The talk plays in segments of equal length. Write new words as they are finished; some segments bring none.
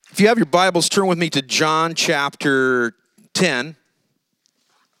If you have your Bibles, turn with me to John chapter 10.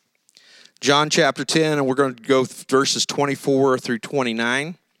 John chapter 10, and we're going to go verses 24 through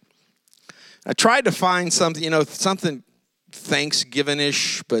 29. I tried to find something, something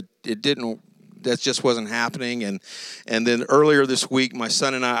Thanksgiving-ish, but it didn't. That just wasn't happening. And then earlier this week, my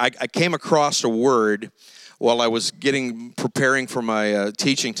son and I came across a word while I was preparing for my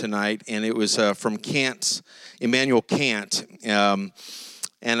teaching tonight, and it was from Immanuel Kant.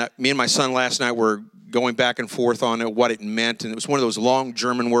 Me and my son last night were going back and forth on it, what it meant, and it was one of those long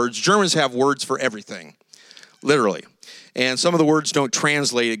German words. Germans have words for everything, literally. And some of the words don't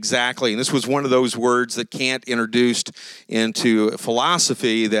translate exactly. And this was one of those words that Kant introduced into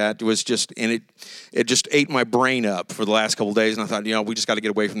philosophy that was just, and it just ate my brain up for the last couple of days. And I thought, we just got to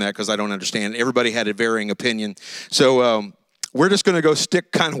get away from that because I don't understand. Everybody had a varying opinion. So we're just going to go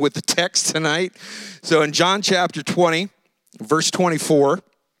stick kind of with the text tonight. So in John chapter 20, verse 24,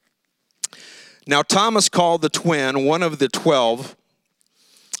 now Thomas, called the twin, one of the 12,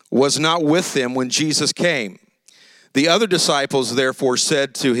 was not with them when Jesus came. The other disciples therefore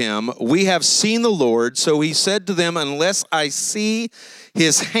said to him, "We have seen the Lord." So he said to them, "Unless I see in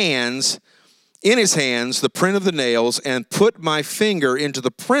his hands, the print of the nails, and put my finger into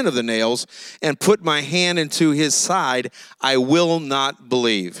the print of the nails, and put my hand into his side, I will not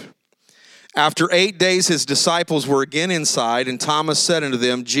believe." After 8 days his disciples were again inside, and Thomas said unto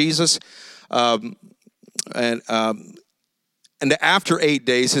them, And after 8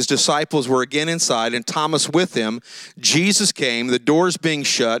 days, his disciples were again inside, and Thomas with them. Jesus came, the doors being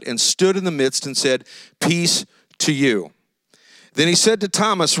shut, and stood in the midst and said, "Peace to you." Then he said to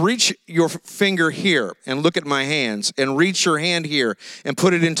Thomas, "Reach your finger here and look at my hands, and reach your hand here and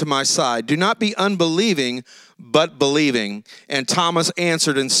put it into my side. Do not be unbelieving, but believing." And Thomas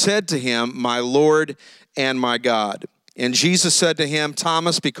answered and said to him, "My Lord and my God." And Jesus said to him,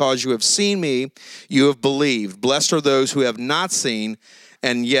 "Thomas, because you have seen me, you have believed. Blessed are those who have not seen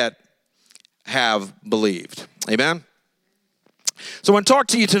and yet have believed." Amen? So I want to talk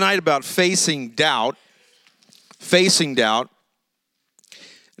to you tonight about facing doubt. Facing doubt.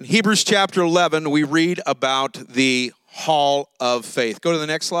 In Hebrews chapter 11, we read about the hall of faith. Go to the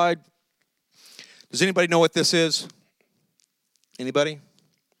next slide. Does anybody know what this is? Anybody?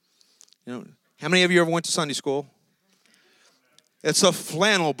 How many of you ever went to Sunday school? It's a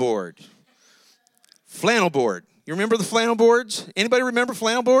flannel board. Flannel board. You remember the flannel boards? Anybody remember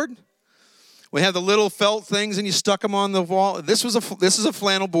flannel board? We had the little felt things and you stuck them on the wall. This is a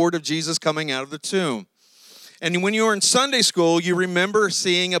flannel board of Jesus coming out of the tomb. And when you were in Sunday school, you remember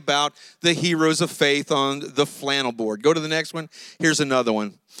seeing about the heroes of faith on the flannel board. Go to the next one. Here's another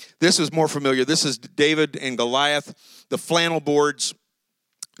one. This is more familiar. This is David and Goliath, the flannel boards.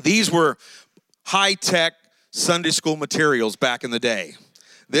 These were high-tech Sunday school materials back in the day.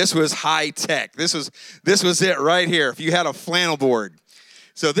 This was high tech. This was it right here. If you had a flannel board.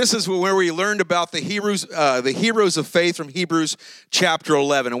 So this is where we learned about the heroes of faith from Hebrews chapter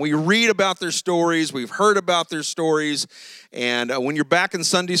 11. And we read about their stories. We've heard about their stories. And when you're back in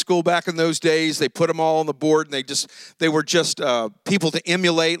Sunday school back in those days, they put them all on the board. And they were just people to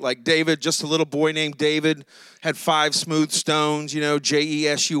emulate, like David, just a little boy named David, had 5 smooth stones,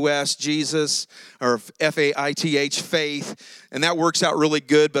 Jesus, Jesus, or Faith, faith. And that works out really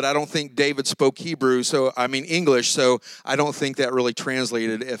good, but I don't think David spoke English, so I don't think that really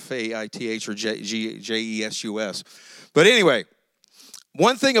translated Faith or Jesus. But anyway,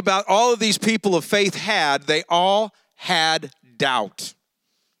 one thing about all of these people of faith they all had doubt.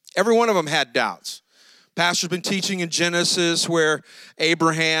 Every one of them had doubts. Pastor's been teaching in Genesis where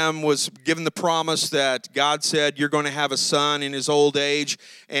Abraham was given the promise that God said, "You're going to have a son in his old age."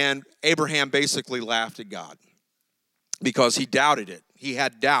 And Abraham basically laughed at God because he doubted it. He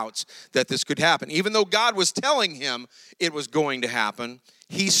had doubts that this could happen. Even though God was telling him it was going to happen,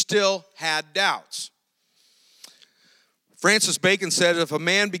 he still had doubts. Francis Bacon said, "If a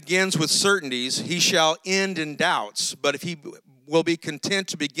man begins with certainties, he shall end in doubts. But if he will be content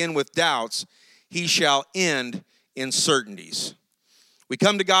to begin with doubts, he shall end in certainties." We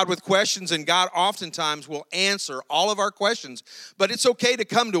come to God with questions, and God oftentimes will answer all of our questions. But it's okay to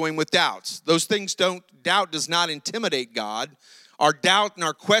come to him with doubts. Doubt does not intimidate God. Our doubt and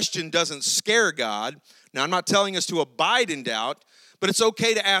our question doesn't scare God. Now, I'm not telling us to abide in doubt, but it's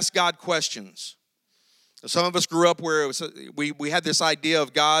okay to ask God questions. Some of us grew up where we had this idea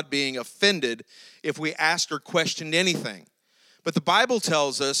of God being offended if we asked or questioned anything. But the Bible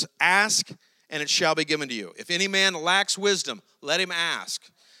tells us, "Ask, and it shall be given to you. If any man lacks wisdom, let him ask."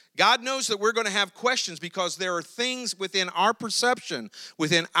 God knows that we're going to have questions because there are things within our perception,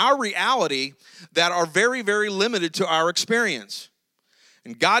 within our reality, that are very, very limited to our experience.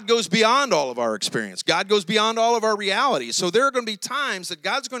 And God goes beyond all of our experience. God goes beyond all of our reality. So there are going to be times that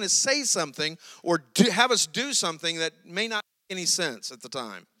God's going to say something or have us do something that may not make any sense at the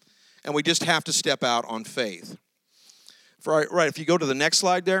time. And we just have to step out on faith. Right, if you go to the next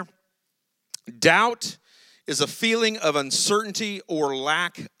slide there. Doubt is a feeling of uncertainty or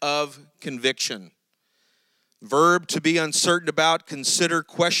lack of conviction. Verb, to be uncertain about, consider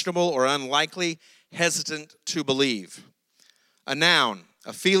questionable or unlikely, hesitant to believe. A noun,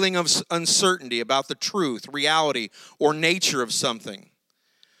 a feeling of uncertainty about the truth, reality, or nature of something.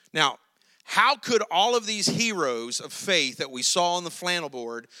 Now, how could all of these heroes of faith that we saw on the flannel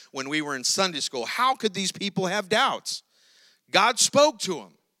board when we were in Sunday school, how could these people have doubts? God spoke to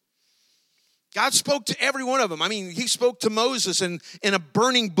them. God spoke to every one of them. I mean, he spoke to Moses in a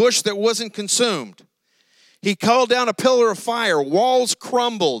burning bush that wasn't consumed. He called down a pillar of fire. Walls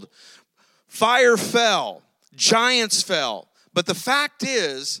crumbled. Fire fell. Giants fell. But the fact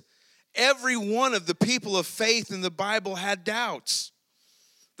is, every one of the people of faith in the Bible had doubts.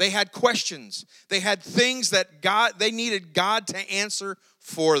 They had questions. They had things that they needed God to answer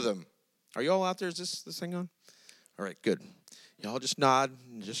for them. Are you all out there? Is this thing on? All right, good. Y'all just nod.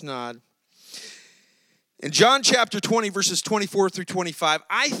 Just nod. In John chapter 20, verses 24 through 25,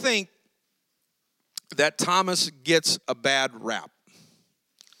 I think that Thomas gets a bad rap.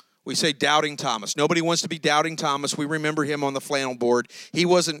 We say doubting Thomas. Nobody wants to be doubting Thomas. We remember him on the flannel board. He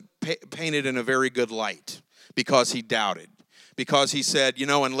wasn't painted in a very good light because he doubted. Because he said,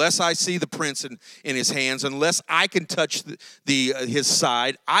 unless I see the prints in his hands, unless I can touch his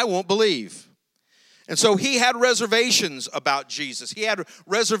side, I won't believe. And so he had reservations about Jesus. He had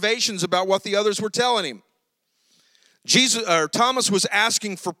reservations about what the others were telling him. Thomas was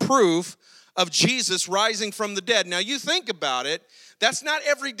asking for proof of Jesus rising from the dead. Now you think about it, that's not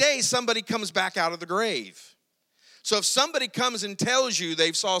every day somebody comes back out of the grave. So if somebody comes and tells you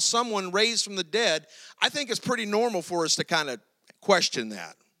they saw someone raised from the dead, I think it's pretty normal for us to kind of question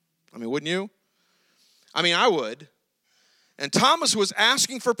that. I mean, wouldn't you? I mean, I would. And Thomas was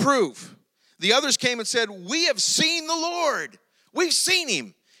asking for proof. The others came and said, we have seen the Lord. We've seen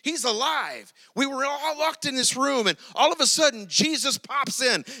him. He's alive. We were all locked in this room, and all of a sudden, Jesus pops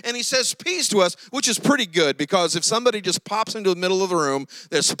in, and he says peace to us, which is pretty good, because if somebody just pops into the middle of the room,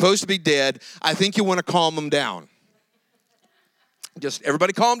 they're supposed to be dead, I think you want to calm them down. Just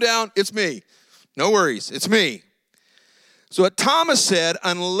everybody calm down. It's me. No worries. It's me. So what Thomas said,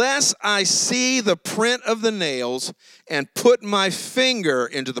 unless I see the print of the nails and put my finger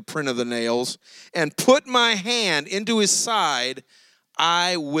into the print of the nails and put my hand into his side,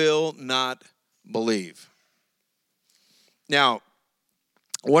 I will not believe. Now,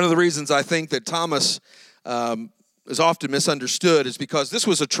 one of the reasons I think that Thomas is often misunderstood is because this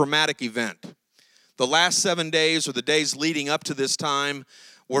was a traumatic event. The last 7 days or the days leading up to this time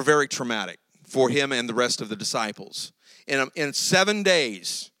were very traumatic for him and the rest of the disciples. In 7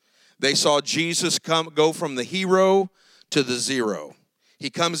 days, they saw Jesus go from the hero to the zero. He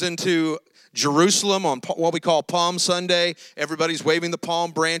comes into Jerusalem on what we call Palm Sunday. Everybody's waving the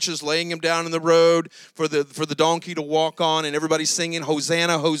palm branches, laying him down in the road for the donkey to walk on, and everybody's singing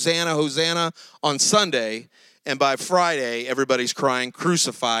Hosanna, Hosanna, Hosanna on Sunday. And by Friday, everybody's crying,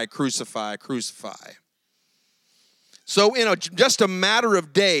 crucify, crucify, crucify. So in just a matter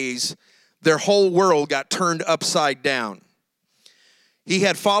of days, their whole world got turned upside down. He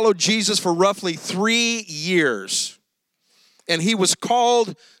had followed Jesus for roughly 3 years, and he was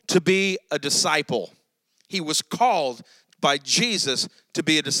called to be a disciple. He was called by Jesus to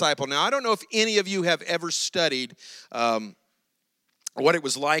be a disciple. Now, I don't know if any of you have ever studied what it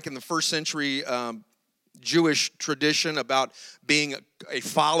was like in the first century Jewish tradition about being a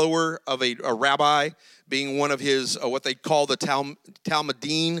follower of a rabbi, being one of his, what they call the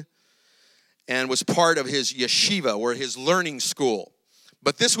Talmudim, and was part of his yeshiva, or his learning school.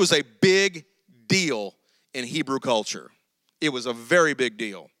 But this was a big deal in Hebrew culture. It was a very big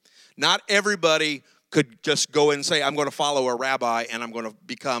deal. Not everybody could just go and say, I'm going to follow a rabbi and I'm going to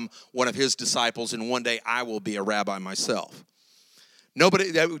become one of his disciples, and one day I will be a rabbi myself.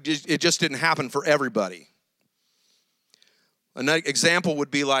 It just didn't happen for everybody. Another example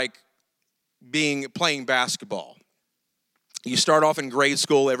would be like playing basketball. You start off in grade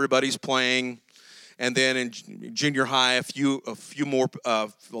school, everybody's playing, and then in junior high, a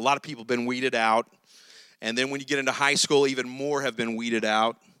lot of people have been weeded out. And then when you get into high school, even more have been weeded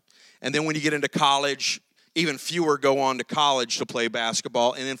out. And then when you get into college, even fewer go on to college to play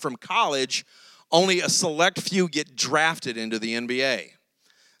basketball. And then from college, only a select few get drafted into the NBA.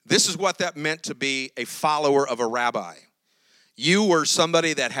 This is what that meant to be a follower of a rabbi. You were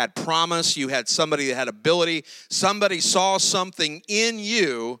somebody that had promise. You had somebody that had ability. Somebody saw something in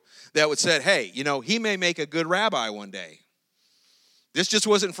you that would say, hey, he may make a good rabbi one day. This just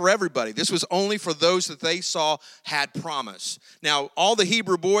wasn't for everybody. This was only for those that they saw had promise. Now, all the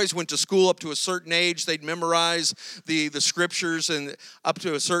Hebrew boys went to school up to a certain age. They'd memorize the scriptures and up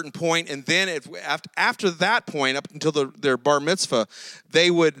to a certain point. And then after that point, up until their bar mitzvah, they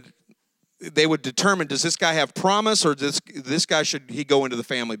would determine, does this guy have promise, or this guy, should he go into the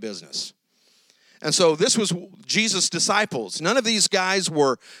family business? And so this was Jesus' disciples. None of these guys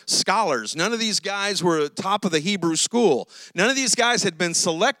were scholars. None of these guys were top of the Hebrew school. None of these guys had been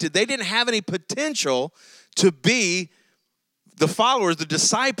selected. They didn't have any potential to be the followers, the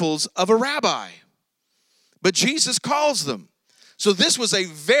disciples of a rabbi. But Jesus calls them. So this was a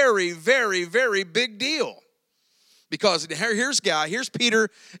very, very, very big deal. Because here's Peter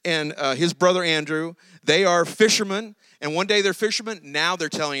and his brother Andrew. They are fishermen, and one day they're fishermen. Now they're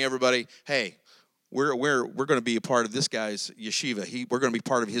telling everybody, hey, we're going to be a part of this guy's yeshiva. We're going to be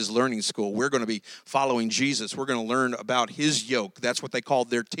part of his learning school. We're going to be following Jesus. We're going to learn about his yoke. That's what they called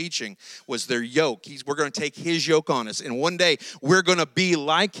their teaching, was their yoke. We're going to take his yoke on us. And one day we're going to be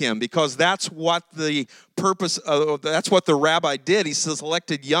like him, because that's what the purpose of, that's what the rabbi did. He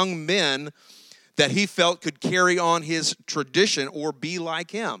selected young men that he felt could carry on his tradition or be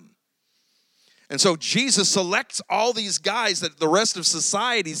like him. And so Jesus selects all these guys that the rest of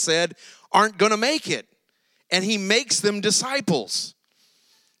society said aren't going to make it. And he makes them disciples.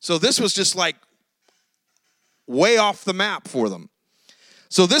 So this was just like way off the map for them.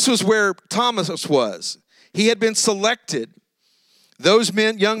 So this was where Thomas was. He had been selected. Those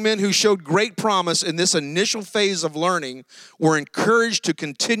young men who showed great promise in this initial phase of learning were encouraged to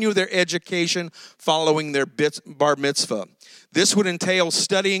continue their education following their bar mitzvah. This would entail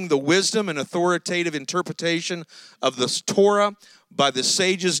studying the wisdom and authoritative interpretation of the Torah by the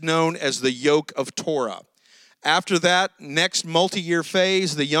sages known as the yoke of Torah. After that next multi-year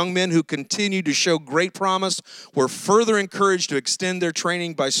phase, the young men who continued to show great promise were further encouraged to extend their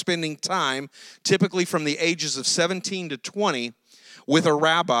training by spending time, typically from the ages of 17 to 20, with a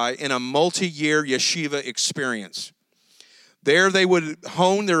rabbi in a multi-year yeshiva experience. There they would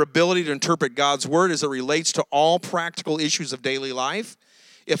hone their ability to interpret God's word as it relates to all practical issues of daily life.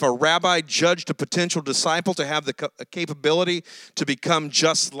 If a rabbi judged a potential disciple to have the capability to become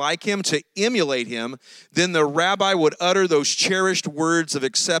just like him, to emulate him, then the rabbi would utter those cherished words of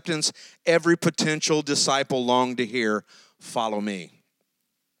acceptance every potential disciple longed to hear, "Follow me."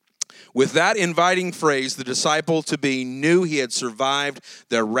 With that inviting phrase, the disciple-to-be knew he had survived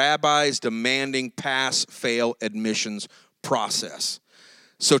the rabbi's demanding pass-fail admissions process.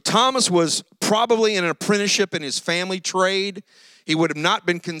 So Thomas was probably in an apprenticeship in his family trade. He would have not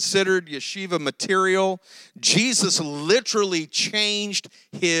been considered yeshiva material. Jesus literally changed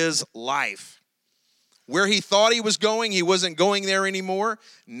his life. Where he thought he was going, he wasn't going there anymore.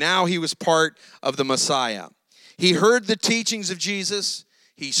 Now he was part of the Messiah. He heard the teachings of Jesus.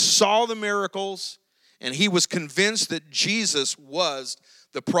 He saw the miracles, and he was convinced that Jesus was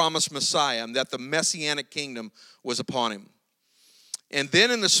the promised Messiah and that the Messianic kingdom was upon him. And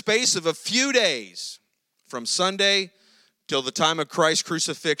then in the space of a few days, from Sunday till the time of Christ's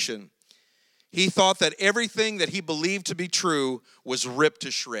crucifixion, he thought that everything that he believed to be true was ripped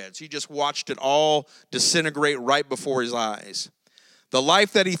to shreds. He just watched it all disintegrate right before his eyes. The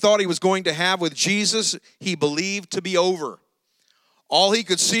life that he thought he was going to have with Jesus, he believed to be over. All he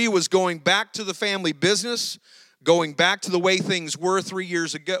could see was going back to the family business, going back to the way things were 3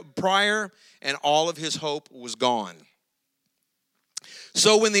 years ago prior, and all of his hope was gone.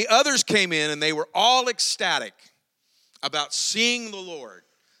 So when the others came in and they were all ecstatic about seeing the Lord,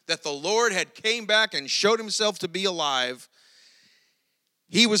 that the Lord had came back and showed himself to be alive,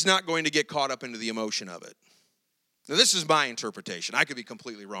 he was not going to get caught up into the emotion of it. Now, this is my interpretation. I could be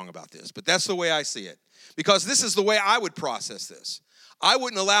completely wrong about this, but that's the way I see it. Because this is the way I would process this. I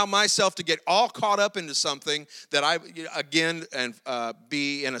wouldn't allow myself to get all caught up into something that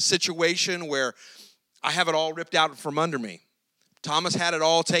be in a situation where I have it all ripped out from under me. Thomas had it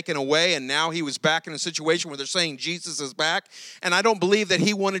all taken away, and now he was back in a situation where they're saying Jesus is back, and I don't believe that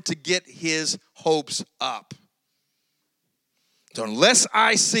he wanted to get his hopes up. So unless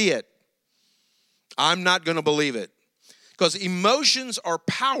I see it, I'm not going to believe it. Because emotions are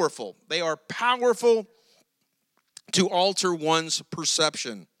powerful. They are powerful to alter one's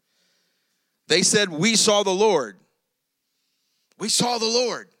perception. They said, "We saw the Lord." We saw the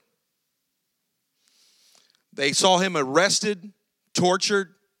Lord. They saw him arrested,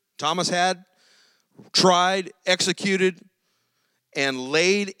 tortured, Thomas had, tried, executed, and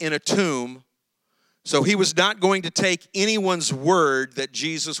laid in a tomb So he was not going to take anyone's word that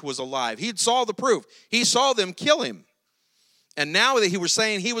Jesus was alive. He saw the proof. He saw them kill him. And now that he was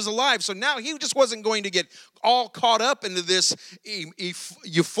saying he was alive, so now he just wasn't going to get all caught up into this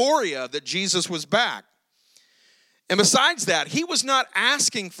euphoria that Jesus was back. And besides that, he was not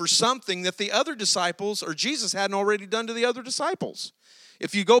asking for something that the other disciples or Jesus hadn't already done to the other disciples.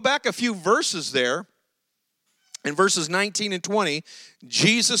 If you go back a few verses there, in verses 19 and 20,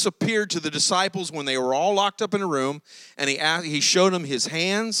 Jesus appeared to the disciples when they were all locked up in a room, and he showed them his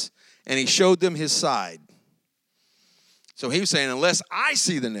hands, and he showed them his side. So he was saying, unless I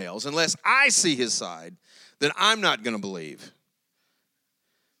see the nails, unless I see his side, then I'm not going to believe.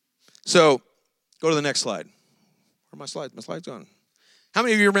 So go to the next slide. Where are my slides? My slide's gone. How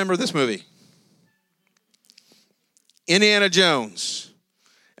many of you remember this movie? Indiana Jones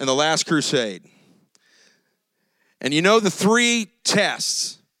and the Last Crusade. And you know the 3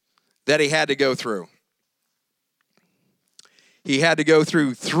 tests that he had to go through. He had to go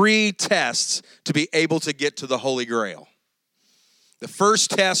through 3 tests to be able to get to the Holy Grail. The first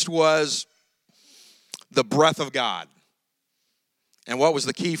test was the breath of God. And what was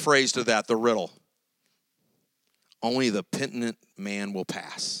the key phrase to that, the riddle? Only the penitent man will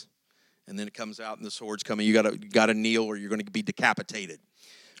pass. And then it comes out and the sword's coming. You got to kneel or you're going to be decapitated.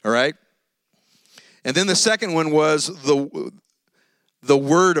 All right? And then the second one was the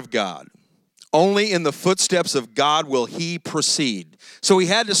word of God. Only in the footsteps of God will he proceed. So he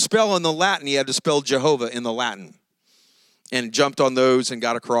had to spell in the Latin. He had to spell Jehovah in the Latin. And jumped on those and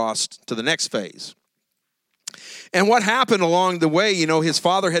got across to the next phase. And what happened along the way, you know, his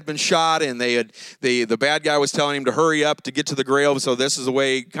father had been shot, and the bad guy was telling him to hurry up to get to the Grail. So this is a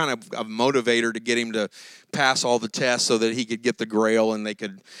way, kind of a motivator to get him to pass all the tests so that he could get the Grail and they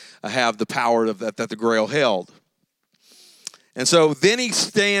could have the power that the Grail held. And so then he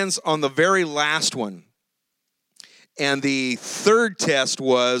stands on the very last one. And the third test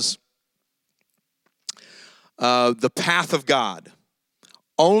was the path of God.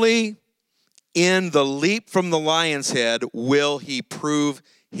 Only in the leap from the lion's head will he prove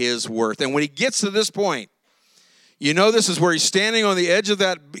his worth. And when he gets to this point, you know this is where he's standing on the edge of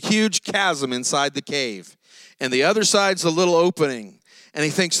that huge chasm inside the cave. And the other side's a little opening. And he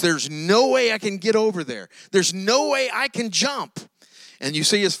thinks, there's no way I can get over there. There's no way I can jump. And you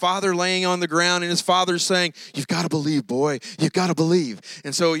see his father laying on the ground, and his father's saying, you've got to believe, boy. You've got to believe.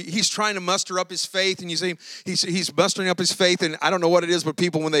 And so he's trying to muster up his faith, and you see he's mustering up his faith, and I don't know what it is, but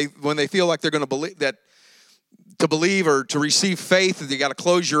people, when they feel like they're going to believe, that to believe or to receive faith, you got to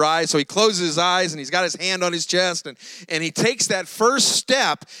close your eyes. So he closes his eyes, and he's got his hand on his chest, and he takes that first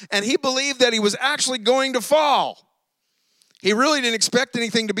step, and he believed that he was actually going to fall. He really didn't expect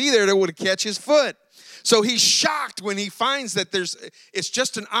anything to be there that would catch his foot. So he's shocked when he finds that it's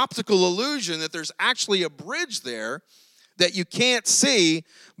just an optical illusion, that there's actually a bridge there that you can't see,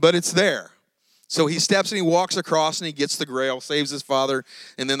 but it's there. So he steps and he walks across and he gets the Grail, saves his father,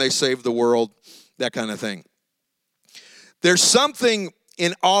 and then they save the world, that kind of thing. There's something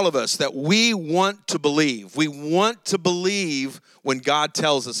in all of us that we want to believe. We want to believe when God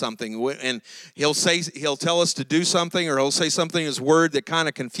tells us something. And he'll tell us to do something, or he'll say something in his word that kind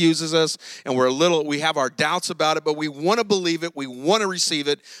of confuses us, and we have our doubts about it, but we want to believe it, we want to receive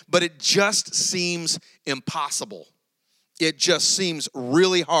it, but it just seems impossible. It just seems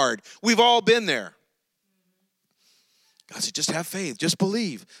really hard. We've all been there. God said, just have faith, just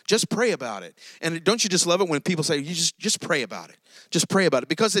believe, just pray about it. And don't you just love it when people say, you just pray about it. Just pray about it,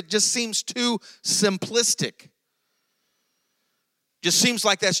 because it just seems too simplistic. Just seems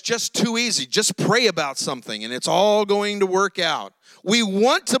like that's just too easy. Just pray about something and it's all going to work out. We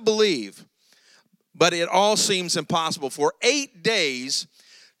want to believe, but it all seems impossible. For 8 days,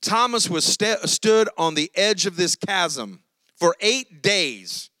 Thomas was stood on the edge of this chasm for 8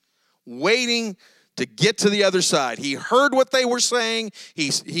 days, waiting to get to the other side. He heard what they were saying.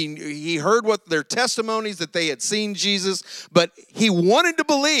 He heard what their testimonies that they had seen Jesus, but he wanted to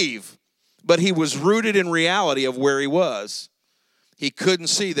believe, but he was rooted in reality of where he was. He couldn't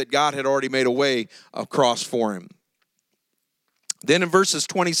see that God had already made a way across for him. Then in verses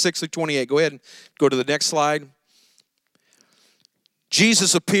 26 to 28, go ahead and go to the next slide.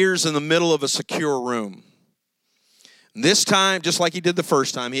 Jesus appears in the middle of a secure room. This time, just like he did the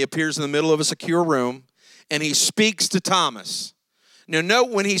first time, he appears in the middle of a secure room, and he speaks to Thomas. Now, note,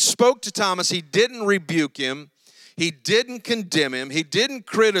 when he spoke to Thomas, he didn't rebuke him. He didn't condemn him. He didn't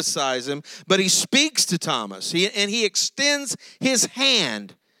criticize him, but he speaks to Thomas. He extends his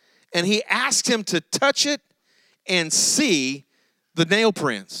hand, and he asks him to touch it and see the nail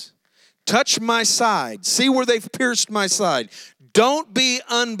prints. Touch my side. See where they've pierced my side. Don't be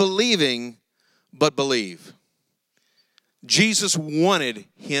unbelieving, but believe. Jesus wanted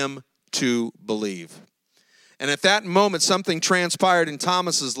him to believe. And at that moment, something transpired in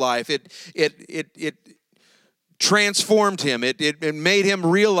Thomas's life. It transformed him. It made him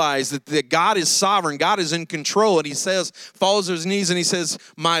realize that God is sovereign. God is in control. And he says, falls to his knees and he says,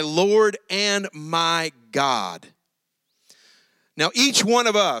 my Lord and my God. Now, each one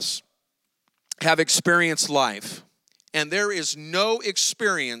of us have experienced life. And there is no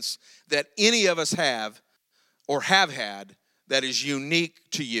experience that any of us have or have had that is unique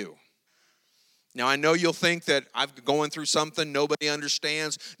to you. Now, I know you'll think that I'm going through something nobody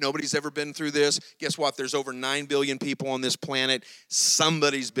understands. Nobody's ever been through this. Guess what? There's over 9 billion people on this planet.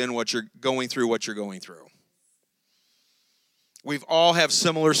 Somebody's been what you're going through. We've all have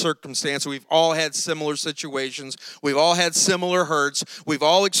similar circumstances. We've all had similar situations. We've all had similar hurts. We've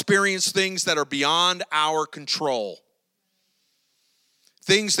all experienced things that are beyond our control.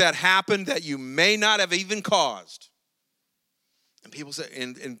 Things that happen that you may not have even caused. And people say,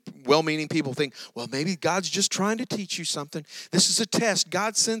 and well-meaning people think, well, maybe God's just trying to teach you something. This is a test.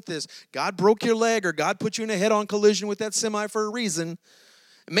 God sent this. God broke your leg, or God put you in a head-on collision with that semi for a reason.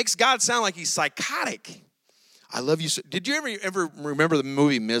 It makes God sound like he's psychotic. I love you so. Did you ever remember the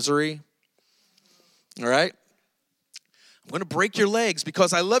movie Misery? All right. I'm going to break your legs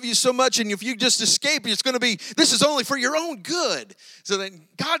because I love you so much, and if you just escape, it's going to be, this is only for your own good. So then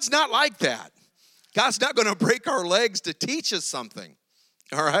God's not like that. God's not going to break our legs to teach us something,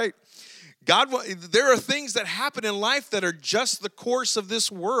 all right? There are things that happen in life that are just the course of this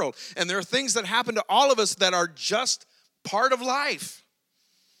world, and there are things that happen to all of us that are just part of life.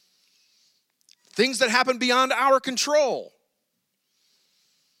 Things that happen beyond our control.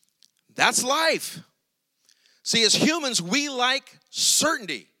 That's life. See, as humans, we like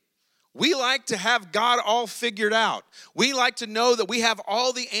certainty. We like to have God all figured out. We like to know that we have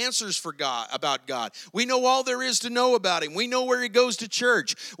all the answers for God, about God. We know all there is to know about him. We know where he goes to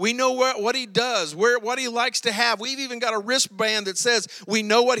church. We know what he does, what he likes to have. We've even got a wristband that says we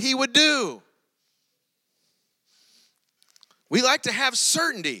know what he would do. We like to have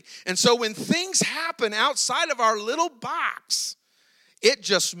certainty. And so when things happen outside of our little box, it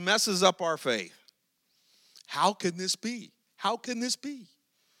just messes up our faith. How can this be? How can this be?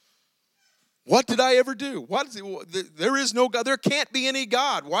 What did I ever do? There is no God. There can't be any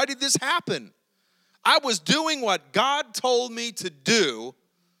God. Why did this happen? I was doing what God told me to do,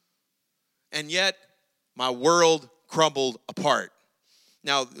 and yet my world crumbled apart.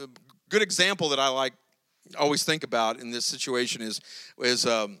 Now, a good example that I always think about in this situation is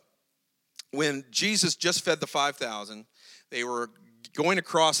when Jesus just fed the 5,000. They were going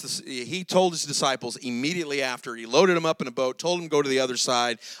across he told his disciples immediately after, he loaded them up in a boat, told them to go to the other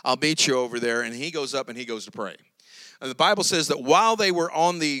side. I'll meet you over there. And he goes up and he goes to pray. And the Bible says that while they were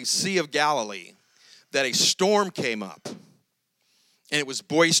on the Sea of Galilee, that a storm came up. And it was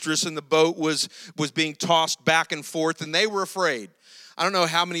boisterous, and the boat was being tossed back and forth, and they were afraid. I don't know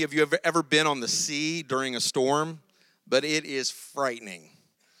how many of you have ever been on the sea during a storm, but it is frightening.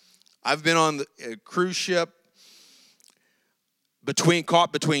 I've been on a cruise ship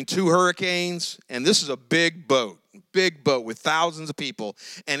caught between two hurricanes, and this is a big boat with thousands of people,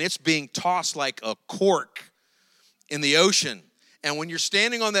 and it's being tossed like a cork in the ocean. And when you're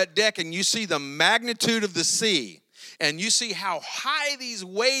standing on that deck and you see the magnitude of the sea, and you see how high these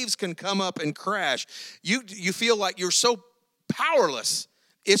waves can come up and crash, you feel like you're so powerless.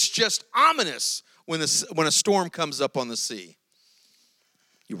 It's just ominous when a storm comes up on the sea.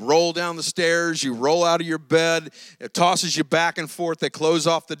 You roll down the stairs, you roll out of your bed, it tosses you back and forth, they close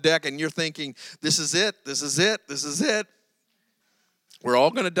off the deck, and you're thinking, this is it. We're all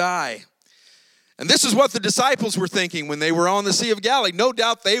going to die. And this is what the disciples were thinking when they were on the Sea of Galilee. No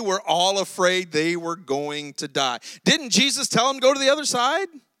doubt they were all afraid they were going to die. Didn't Jesus tell them to go to the other side?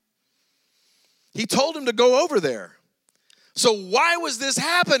 He told them to go over there. So why was this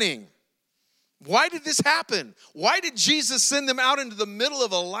happening? Why did this happen? Why did Jesus send them out into the middle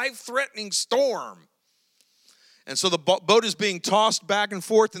of a life-threatening storm? And so the boat is being tossed back and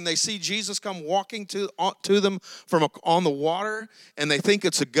forth, and they see Jesus come walking to them from on the water, and they think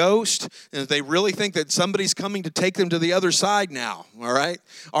it's a ghost, and they really think that somebody's coming to take them to the other side now, all right?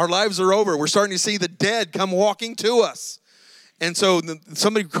 Our lives are over. We're starting to see the dead come walking to us. And so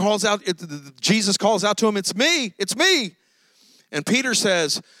somebody calls out, Jesus calls out to him, it's me. And Peter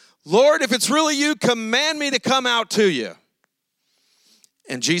says, Lord, if it's really you, command me to come out to you.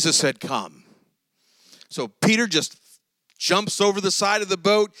 And Jesus said, come. So Peter just jumps over the side of the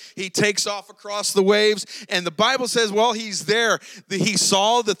boat. He takes off across the waves. And the Bible says, while he's there, he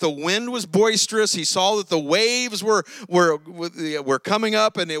saw that the wind was boisterous. He saw that the waves were coming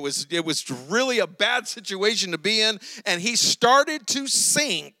up, and it was really a bad situation to be in. And he started to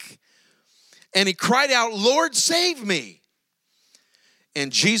sink. And he cried out, "Lord, save me."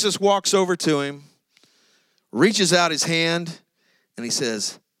 And Jesus walks over to him, reaches out his hand, and he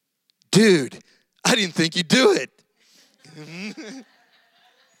says, "Dude, I didn't think you'd do it."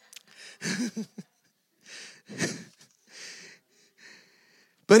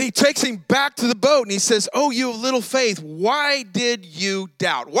 But he takes him back to the boat and he says, "Oh, you of little faith, why did you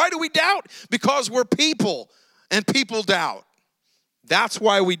doubt?" Why do we doubt? Because we're people and people doubt. That's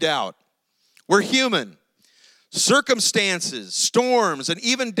why we doubt. We're human. Circumstances, storms, and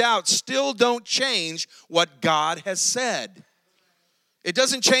even doubt still don't change what God has said. It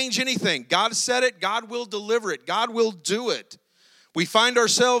doesn't change anything. God said it, God will deliver it, God will do it. We find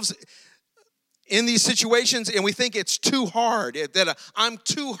ourselves in these situations and we think it's too hard, that I'm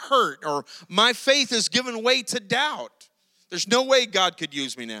too hurt, or my faith is given way to doubt. There's no way God could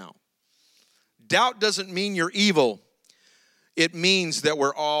use me now. Doubt doesn't mean you're evil. It means that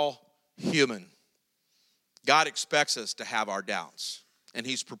we're all human. God expects us to have our doubts, and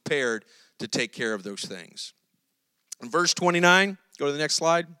he's prepared to take care of those things. In verse 29, go to the next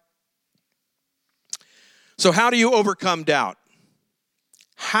slide. So how do you overcome doubt?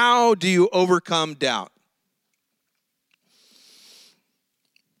 How do you overcome doubt?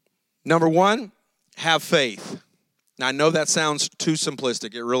 Number one, have faith. Now, I know that sounds too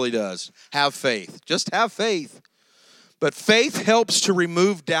simplistic. It really does. Have faith. Just have faith. But faith helps to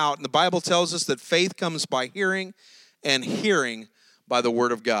remove doubt. And the Bible tells us that faith comes by hearing, and hearing by the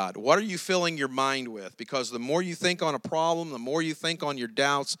word of God. What are you filling your mind with? Because the more you think on a problem, the more you think on your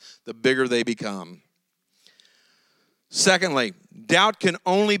doubts, the bigger they become. Secondly, doubt can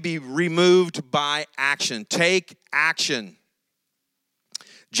only be removed by action. Take action.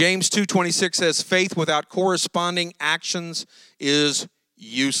 James 2:26 says, "Faith without corresponding actions is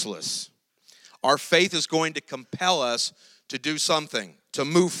useless." Our faith is going to compel us to do something, to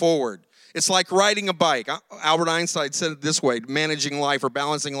move forward. It's like riding a bike. Albert Einstein said it this way, managing life or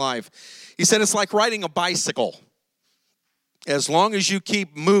balancing life. He said it's like riding a bicycle. As long as you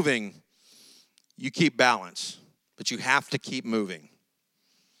keep moving, you keep balance. But you have to keep moving.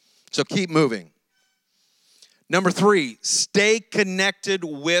 So keep moving. Number 3, stay connected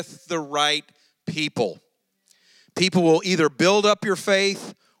with the right people. People will either build up your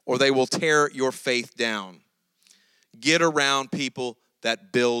faith or they will tear your faith down. Get around people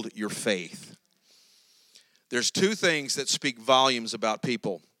that build your faith. There's 2 things that speak volumes about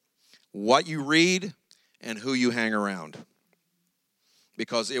people: what you read and who you hang around,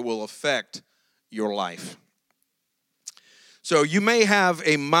 because it will affect your life. So you may have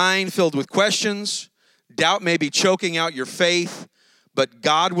a mind filled with questions. Doubt may be choking out your faith, but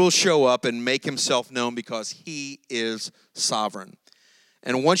God will show up and make himself known because he is sovereign.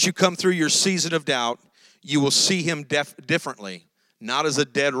 And once you come through your season of doubt, you will see him differently, not as a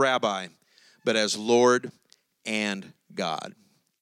dead rabbi, but as Lord and God.